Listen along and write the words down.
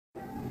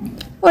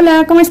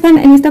Hola, ¿cómo están?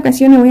 En esta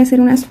ocasión me voy a hacer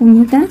unas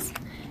uñitas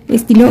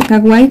estilo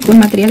kawaii con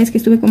materiales que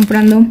estuve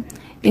comprando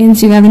en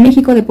Ciudad de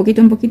México de poquito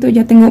en poquito.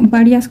 Ya tengo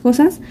varias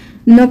cosas,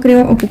 no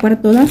creo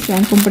ocupar todas.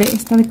 Ya compré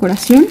esta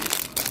decoración.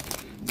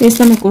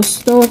 Esta me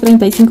costó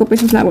 35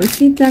 pesos la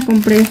bolsita.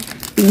 Compré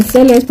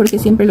pinceles porque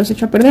siempre los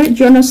echo a perder.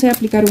 Yo no sé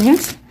aplicar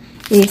uñas,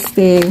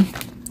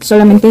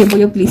 solamente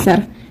voy a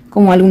utilizar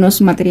como algunos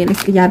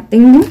materiales que ya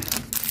tengo.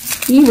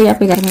 Y voy a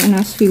pegarme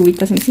unas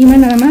figuritas encima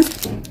nada más,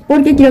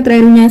 porque quiero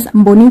traer uñas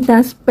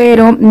bonitas,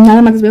 pero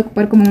nada más las voy a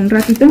ocupar como un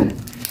ratito.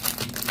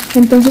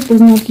 Entonces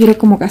pues no quiero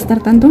como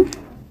gastar tanto.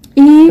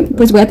 Y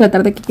pues voy a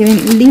tratar de que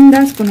queden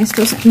lindas con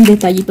estos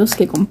detallitos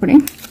que compré.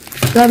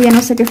 Todavía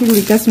no sé qué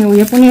figuritas me voy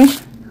a poner,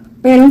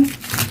 pero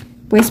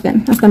pues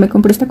vean, hasta me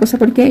compré esta cosa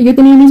porque yo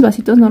tenía mis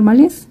vasitos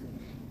normales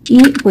y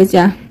pues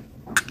ya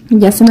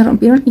se me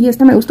rompieron. Y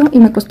esta me gustó y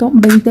me costó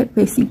 20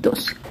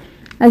 pesitos.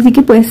 Así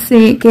que pues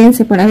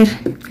quédense para ver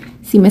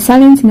si me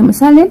salen, si no me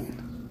salen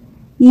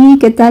y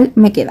qué tal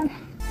me quedan.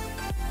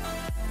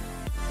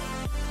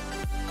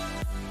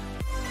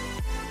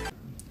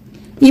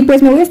 Y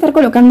pues me voy a estar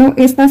colocando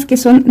estas que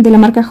son de la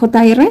marca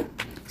JR.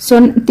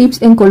 Son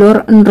tips en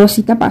color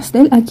rosita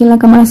pastel. Aquí en la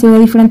cámara se ve de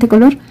diferente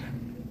color,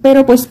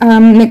 pero pues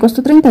me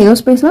costó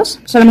 32 pesos.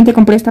 Solamente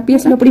compré esta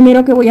pieza. Lo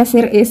primero que voy a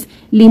hacer es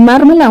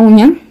limarme la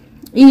uña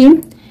y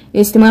me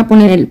voy a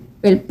poner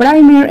el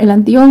primer, el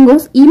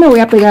antihongos, y me voy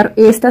a pegar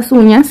estas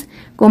uñas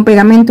con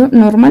pegamento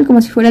normal como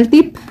si fuera el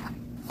tip.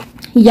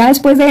 Y ya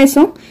después de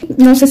eso,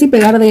 no sé si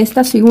pegar de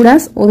estas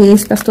figuras o de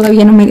estas,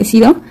 todavía no me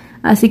decido.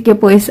 Así que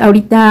pues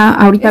ahorita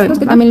vemos.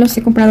 También los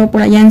he comprado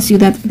por allá en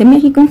Ciudad de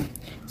México.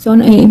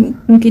 Son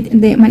un kit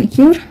de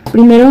manicure.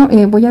 Primero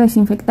voy a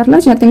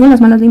desinfectarlas. Ya tengo las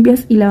manos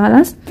limpias y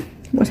lavadas.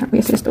 Pues voy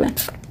a hacer esto, vean.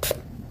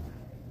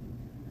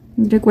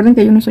 Recuerden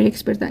que yo no soy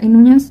experta en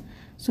uñas,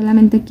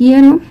 solamente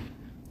quiero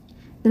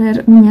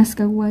traer uñas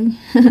kawaii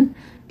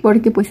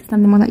porque pues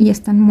están de moda y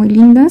están muy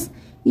lindas.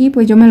 Y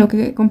pues yo me lo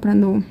quedé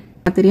comprando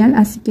material,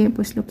 así que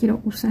pues lo quiero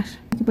usar.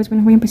 Aquí pues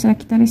bueno, voy a empezar a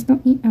quitar esto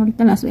y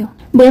ahorita las veo.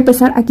 Voy a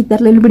empezar a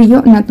quitarle el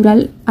brillo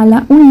natural a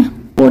la uña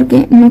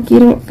porque no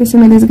quiero que se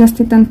me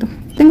desgaste tanto.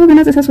 Tengo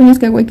ganas de esas uñas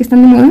kawaii que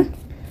están de moda.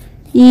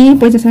 Y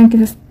pues ya saben que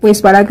esas,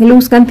 pues para que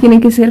luzcan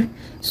tienen que ser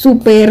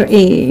súper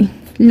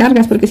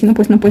largas, porque si no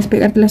pues no puedes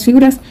pegarte las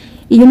figuras.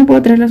 Y yo no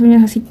puedo traer las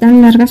uñas así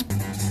tan largas.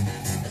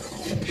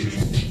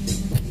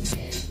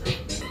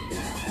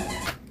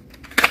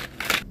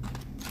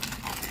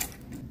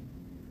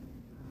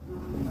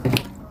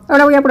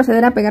 Ahora voy a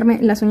proceder a pegarme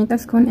las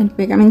uñitas con el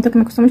pegamento, que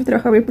me costó mucho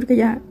trabajo abrir porque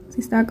ya se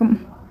estaba como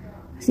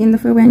haciendo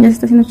feo. Vean, ya se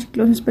está haciendo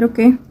chicloso. Espero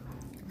que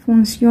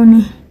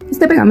funcione.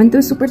 Este pegamento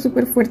es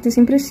súper fuerte.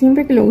 Siempre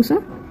que lo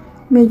uso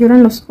me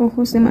lloran los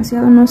ojos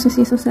demasiado. No sé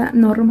si eso sea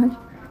normal,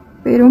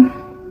 pero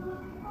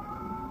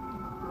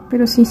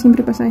sí,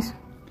 siempre pasa eso.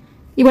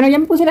 Y bueno, ya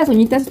me puse las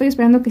uñitas. Estoy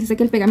esperando que se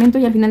seque el pegamento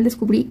y al final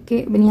descubrí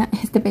que venía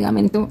este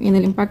pegamento en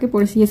el empaque.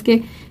 Por si es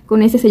que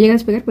con ese se llega a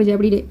despegar, pues ya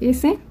abriré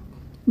ese.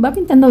 Va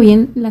pintando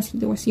bien la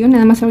situación,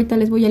 nada más ahorita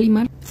les voy a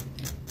limar.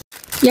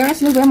 Y ahora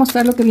sí les voy a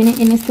mostrar lo que viene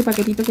en este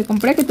paquetito que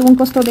compré, que tuvo un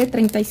costo de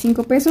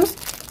 35 pesos.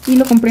 Y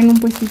lo compré en un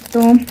puestito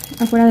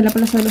afuera de la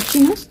Plaza de los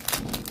Chinos.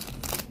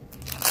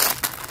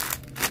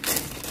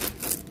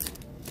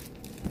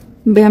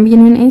 Vean,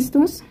 vienen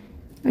estos.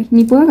 Ay,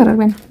 ni puedo agarrar,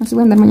 bueno, así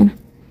voy a andar mañana.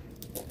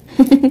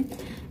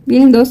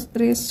 Vienen 2,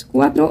 3,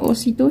 4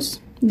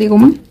 ositos de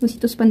goma,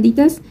 ositos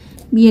panditas.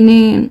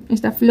 Viene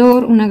esta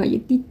flor, una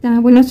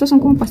galletita. Bueno, estos son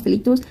como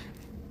pastelitos.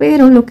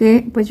 Pero lo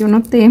que pues yo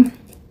noté,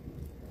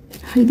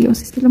 ay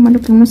Dios, es que es lo malo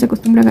que uno se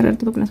acostumbra a agarrar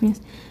todo con las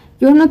uñas.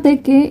 Yo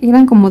noté que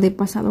eran como de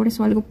pasadores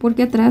o algo,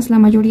 porque atrás la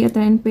mayoría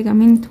traen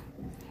pegamento.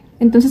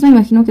 Entonces me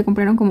imagino que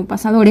compraron como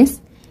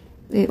pasadores,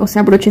 o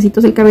sea,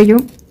 brochecitos del cabello.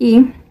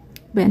 Y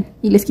vean,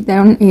 y les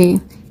quitaron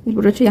el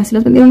broche y así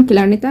los vendieron. Que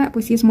la neta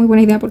pues sí es muy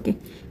buena idea, porque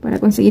para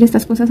conseguir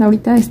estas cosas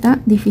ahorita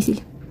está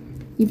difícil.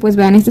 Y pues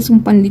vean, este es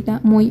un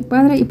pandita muy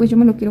padre y pues yo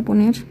me lo quiero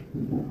poner,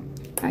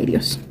 ay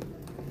Dios,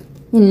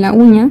 en la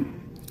uña.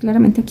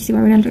 Claramente aquí se va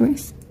a ver al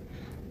revés,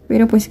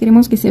 pero pues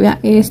queremos que se vea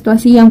esto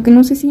así, aunque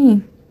no sé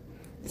si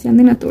se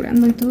anden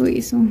atorando y todo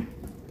eso.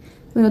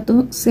 Pero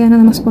todo sea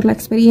nada más por la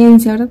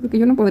experiencia, ¿verdad? Porque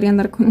yo no podría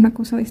andar con una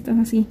cosa de estas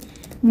así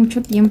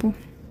mucho tiempo.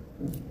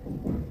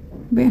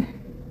 Vean.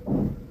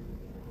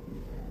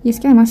 Y es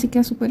que además sí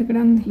queda súper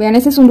grande. Vean,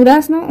 este es un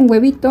durazno, un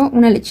huevito,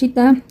 una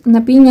lechita,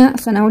 una piña,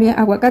 zanahoria,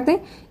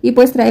 aguacate. Y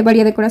pues trae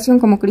varias decoración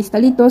como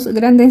cristalitos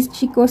grandes,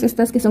 chicos.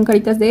 Estas que son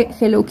caritas de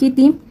Hello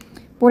Kitty.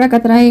 Por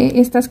acá trae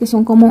estas que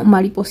son como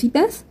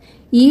maripositas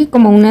y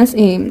como unos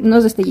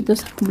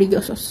destellitos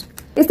brillosos.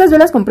 Estas yo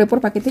las compré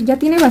por paquete. Ya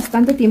tiene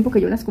bastante tiempo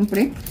que yo las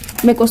compré.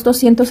 Me costó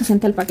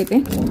 160 el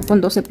paquete con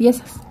 12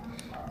 piezas.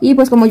 Y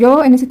pues como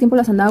yo en ese tiempo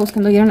las andaba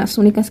buscando y eran las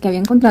únicas que había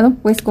encontrado,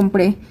 pues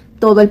compré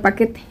todo el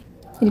paquete.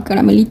 El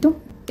caramelito.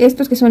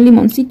 Estos que son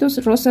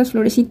limoncitos, rosas,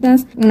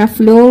 florecitas, una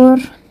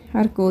flor,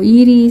 arco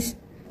iris.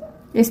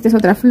 Esta es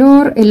otra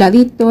flor,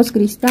 heladitos,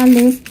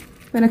 cristales,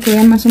 para que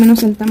vean más o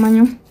menos el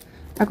tamaño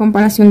a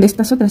comparación de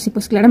estas otras. Y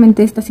pues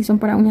claramente estas sí son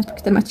para uñas porque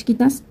están más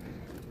chiquitas.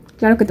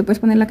 Claro que te puedes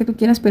poner la que tú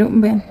quieras, pero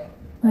vean,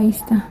 ahí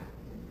está.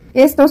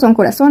 Estos son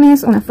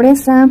corazones, una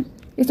fresa.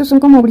 Estos son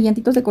como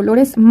brillantitos de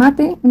colores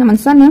mate, una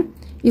manzana.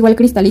 Igual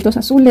cristalitos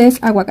azules,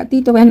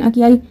 aguacatito. Vean,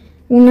 aquí hay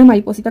una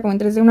mariposita como en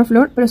 3D, una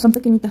flor, pero son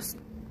pequeñitas.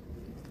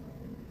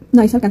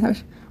 No, ahí se alcanza a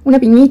ver. Una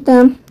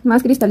piñita,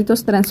 más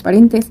cristalitos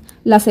transparentes,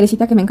 la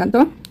cerecita que me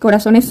encantó,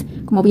 corazones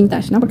como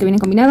vintage, ¿no? Porque vienen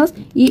combinados,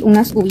 y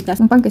unas uvitas,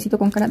 un panquecito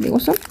con cara de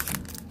oso.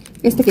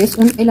 Este que es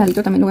un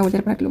heladito, también lo voy a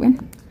voltear para que lo vean.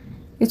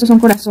 Estos son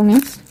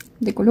corazones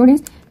de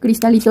colores,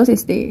 cristalitos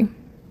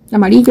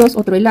amarillos,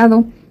 otro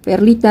helado,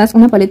 perlitas,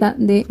 una paleta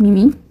de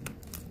Mimi,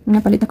 una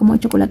paleta como de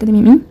chocolate de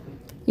Mimi,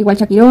 igual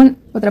chaquirón,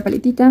 otra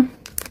paletita,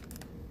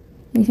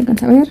 ahí se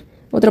alcanza a ver,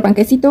 otro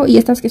panquecito, y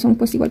estas que son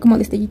pues igual como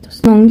destellitos.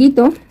 Un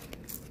honguito,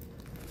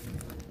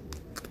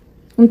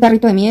 un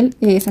tarrito de miel,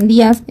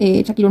 sandías,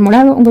 chaquirón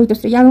morado, un huevito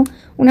estrellado,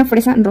 una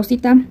fresa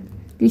rosita,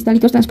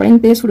 cristalitos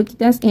transparentes,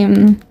 frutitas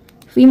en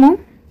fimo,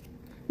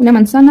 una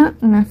manzana,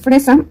 una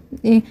fresa,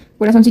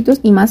 corazoncitos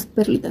y más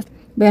perlitas.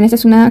 Vean, esta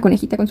es una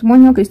conejita con su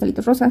moño,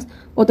 cristalitos rosas,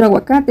 otro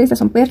aguacate, estas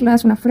son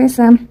perlas, una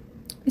fresa,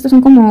 estos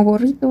son como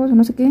gorritos,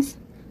 no sé qué es,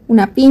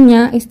 una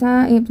piña,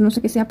 esta no sé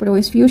qué sea, pero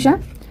es fuchsia,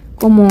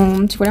 como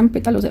si fueran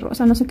pétalos de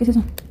rosa, no sé qué es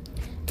eso.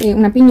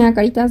 Una piña,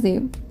 caritas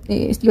de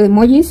estilo de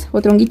emojis,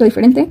 otro honguito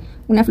diferente,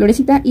 una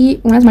florecita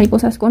y unas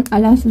mariposas con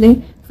alas de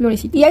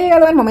florecita. Y ha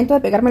llegado el momento de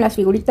pegarme las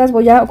figuritas.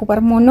 Voy a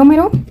ocupar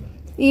monómero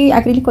y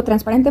acrílico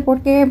transparente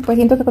porque pues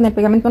siento que con el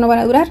pegamento no van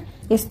a durar.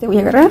 Voy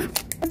a agarrar.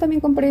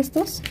 También compré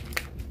estos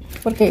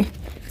porque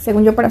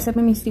según yo para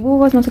hacerme mis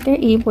dibujos, no sé qué,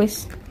 y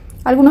pues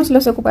algunos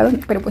los he ocupado,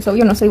 pero pues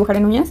obvio no sé dibujar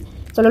en uñas,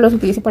 solo los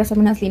utilicé para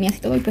hacerme unas líneas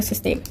y todo, y pues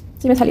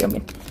sí me salieron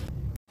bien.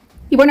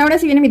 Y bueno, ahora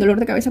sí viene mi dolor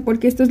de cabeza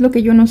porque esto es lo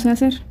que yo no sé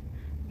hacer.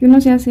 Yo no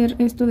sé hacer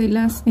esto de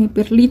las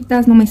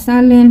perlitas, no me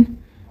salen,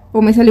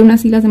 o me salen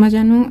unas y las demás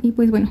ya no. Y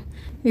pues bueno,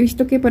 he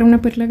visto que para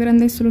una perla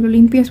grande solo lo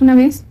limpias una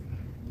vez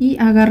y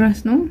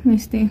agarras, ¿no?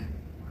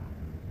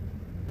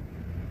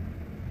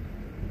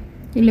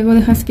 Y luego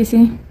dejas que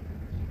se...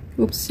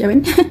 Ups, ya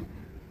ven.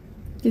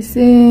 Que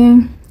se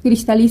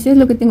cristalice, es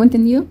lo que tengo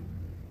entendido.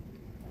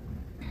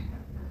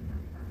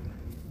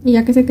 Y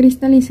ya que se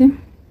cristalice,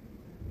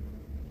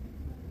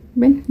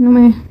 ven, no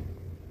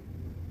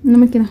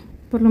me queda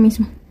por lo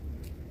mismo.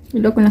 Y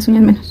luego con las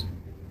uñas menos.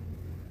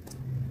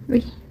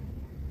 Uy.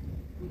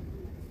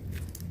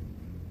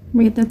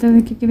 Voy a tratar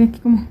de que quede aquí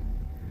como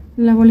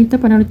la bolita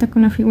para ahorita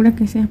con la figura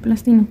que se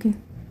aplaste y no quede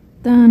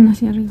tan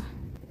hacia arriba.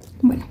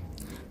 Bueno,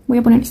 voy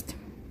a poner este.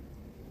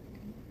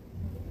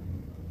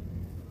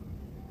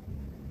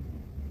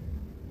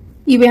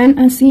 Y vean,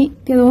 así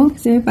quedó,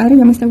 se ve padre,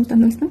 ya me está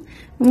gustando esto.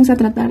 Vamos a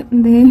tratar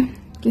de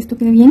que esto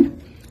quede bien.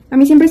 A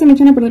mí siempre se me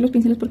echan a perder los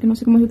pinceles porque no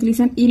sé cómo se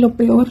utilizan, y lo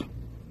peor,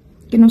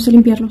 que no sé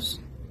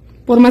limpiarlos.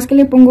 Por más que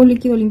le pongo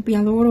líquido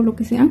limpiador o lo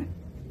que sea,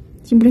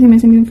 siempre se me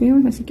hacen bien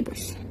feos, así que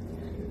pues,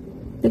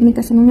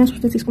 técnicas en uñas,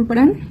 ustedes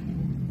disculparán.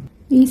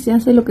 Y se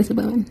hace lo que se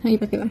puede, ahí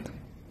va quedando.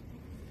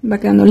 Va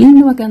quedando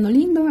lindo, va quedando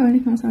lindo. A ver,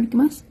 vamos a ver qué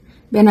más.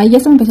 Vean, ahí ya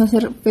se me empezó a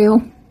hacer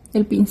feo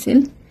el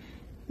pincel.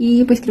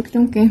 Y pues creo que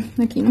tengo que,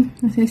 aquí, ¿no?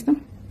 Hacer esto.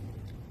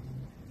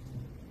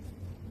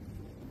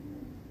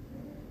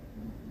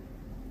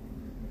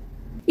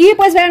 Y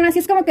pues vean, así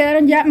es como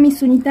quedaron ya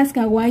mis uñitas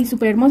kawaii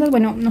súper hermosas.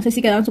 Bueno, no sé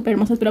si quedaron súper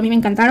hermosas, pero a mí me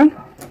encantaron.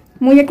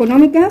 Muy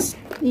económicas.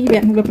 Y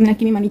vean, voy a poner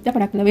aquí mi manita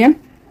para que la vean.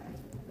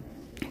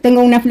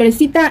 Tengo una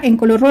florecita en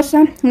color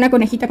rosa, una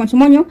conejita con su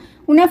moño,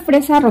 una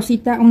fresa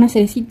rosita, unas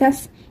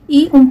cerecitas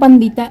y un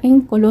pandita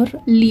en color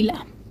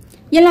lila.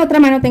 Y en la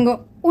otra mano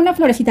tengo una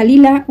florecita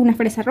lila, una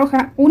fresa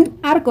roja, un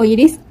arco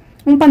iris,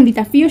 un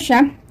pandita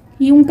fuchsia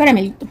y un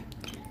caramelito.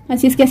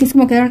 Así es que así es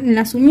como quedaron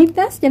las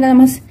uñitas. Ya nada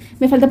más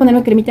me falta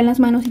ponerme cremita en las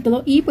manos y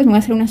todo. Y pues me voy a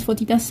hacer unas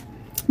fotitas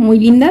muy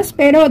lindas.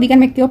 Pero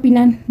díganme qué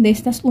opinan de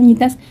estas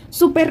uñitas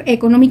súper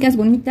económicas,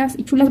 bonitas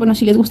y chulas. Bueno,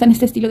 si les gustan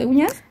este estilo de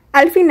uñas.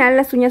 Al final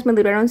las uñas me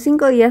duraron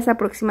 5 días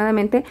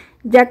aproximadamente,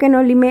 ya que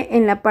no limé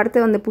en la parte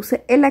donde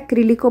puse el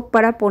acrílico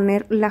para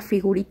poner la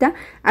figurita.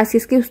 Así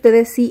es que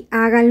ustedes sí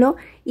háganlo.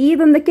 Y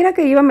donde quiera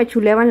que iba me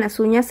chuleaban las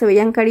uñas, se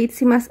veían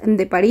carísimas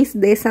de París,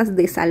 de esas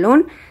de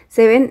salón.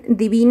 Se ven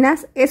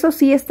divinas, eso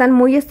sí están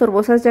muy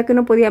estorbosas ya que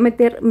no podía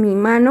meter mi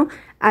mano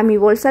a mi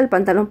bolsa del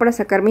pantalón para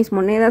sacar mis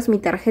monedas, mi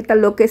tarjeta,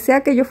 lo que sea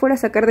que yo fuera a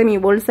sacar de mi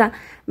bolsa,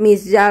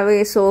 mis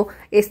llaves o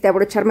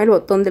abrocharme el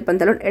botón del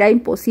pantalón, era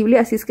imposible,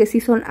 así es que sí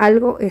son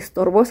algo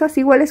estorbosas.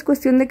 Igual es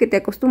cuestión de que te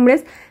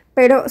acostumbres,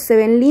 pero se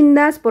ven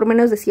lindas por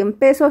menos de 100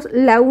 pesos.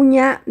 La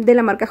uña de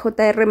la marca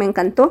JR me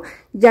encantó,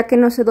 ya que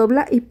no se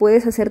dobla y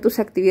puedes hacer tus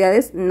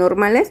actividades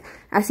normales,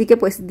 así que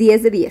pues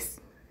 10 de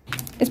 10.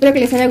 Espero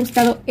que les haya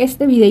gustado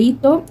este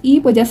videito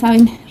y pues ya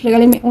saben,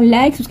 regálenme un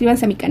like,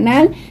 suscríbanse a mi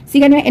canal,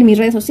 síganme en mis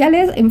redes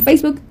sociales, en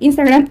Facebook,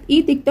 Instagram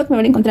y TikTok, me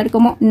van a encontrar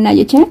como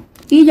Nayeche.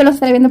 Y yo los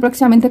estaré viendo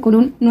próximamente con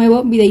un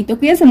nuevo videito.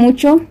 Cuídense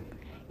mucho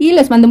y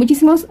les mando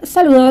muchísimos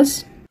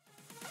saludos.